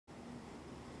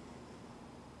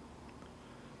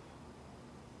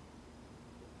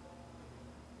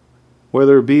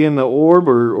whether it be in the orb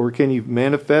or can you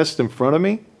manifest in front of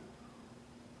me?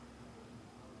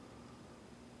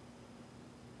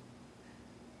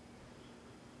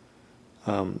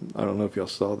 I don't know if y'all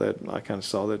saw that. I kind of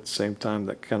saw that at the same time,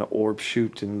 that kind of orb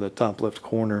shoot in the top left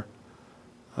corner.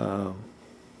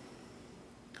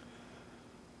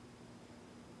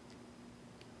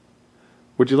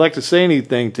 Would you like to say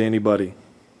anything to anybody?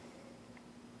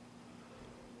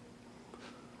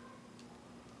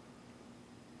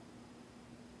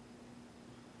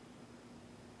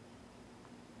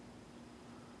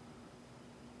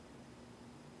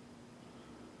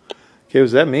 Okay,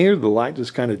 was that me or the light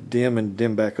just kind of dim and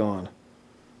dim back on?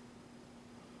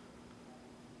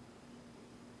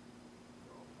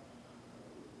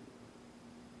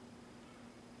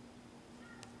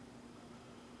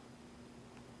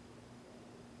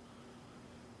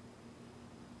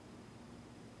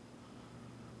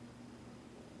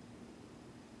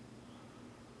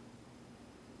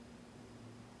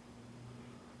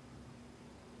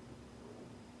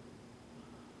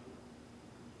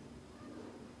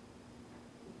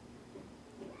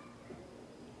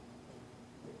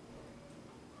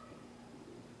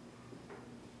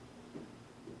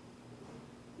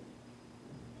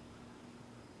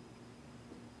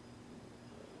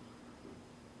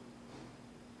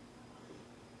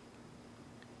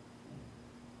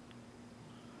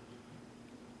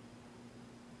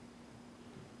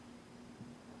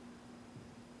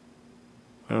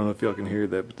 I don't know if y'all can hear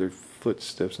that, but they're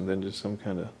footsteps and then just some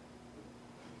kind of...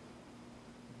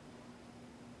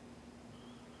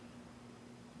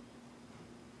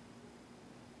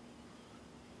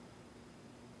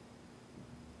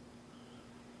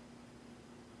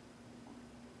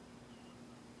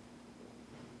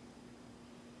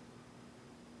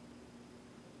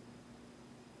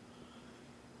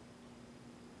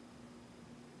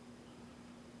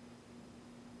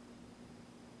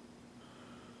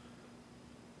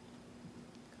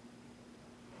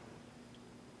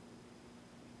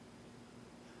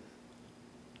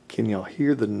 Can y'all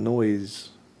hear the noise,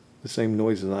 the same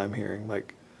noise that I'm hearing?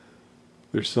 Like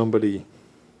there's somebody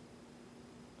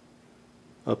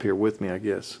up here with me, I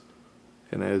guess.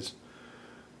 And as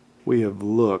we have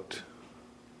looked,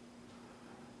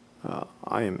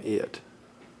 I am it.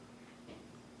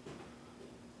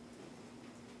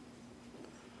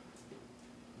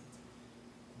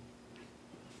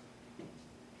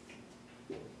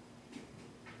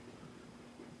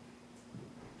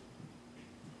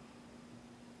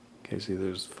 Okay, see,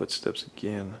 there's footsteps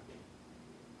again.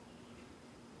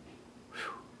 Whew.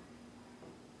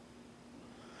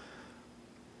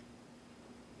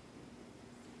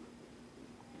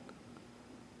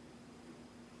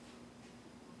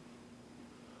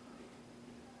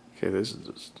 Okay, this is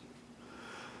just...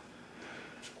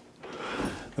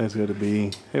 That's got to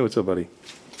be... Hey, what's up, buddy?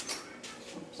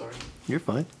 Sorry. You're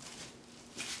fine.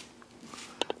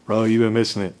 Bro, you've been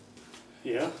missing it.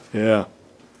 Yeah? Yeah.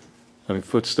 I mean,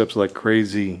 footsteps like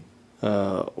crazy,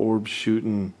 orb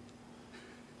shooting.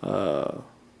 Yeah,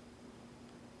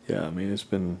 I mean, it's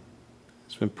been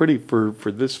pretty for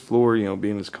this floor, you know,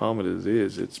 being as calm as it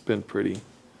is. It's been pretty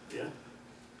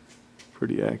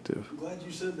active. I'm glad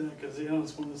you said that because, you know,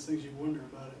 it's one of those things you wonder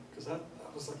about it. Because I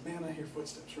was like, man, I hear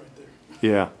footsteps right there.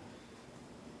 Yeah.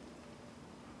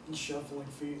 And shuffling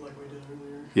feet like we did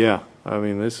earlier. Yeah, I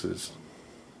mean, this is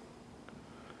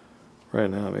right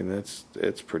now. I mean, that's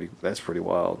pretty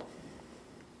wild.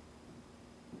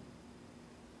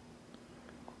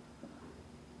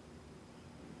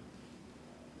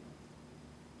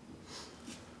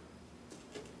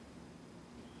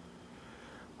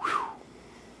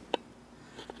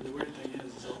 And the weird thing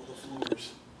is all the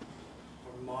floors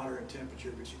are moderate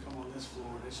temperature, but you come on this floor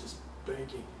and it's just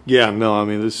baking. Yeah, no, I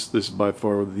mean, this is by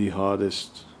far the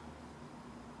hottest.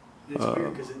 It's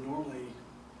weird because it normally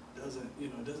doesn't, you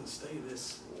know, it doesn't stay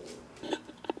this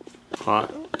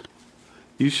hot.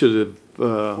 You should have.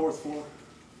 fourth floor.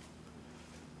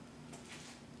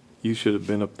 You should have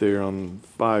been up there on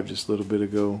 5 just a little bit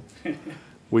ago.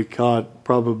 We caught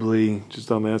probably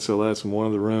just on the SLS in one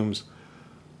of the rooms,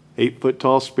 8-foot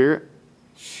tall spirit,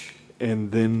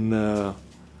 and then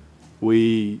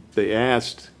they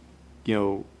asked, you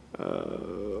know,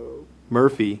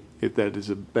 Murphy if that is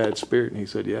a bad spirit, and he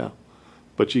said yeah.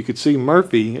 But you could see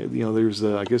Murphy. You know, there's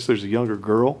I guess there's a younger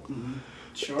girl, Mm-hmm.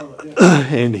 Charlotte, yeah.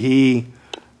 and he,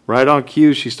 right on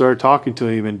cue, she started talking to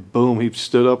him, and boom, he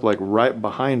stood up like right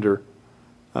behind her,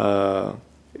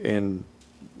 and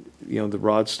you know the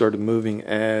rod started moving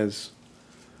as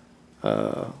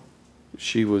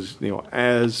she was, you know,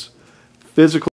 as physical.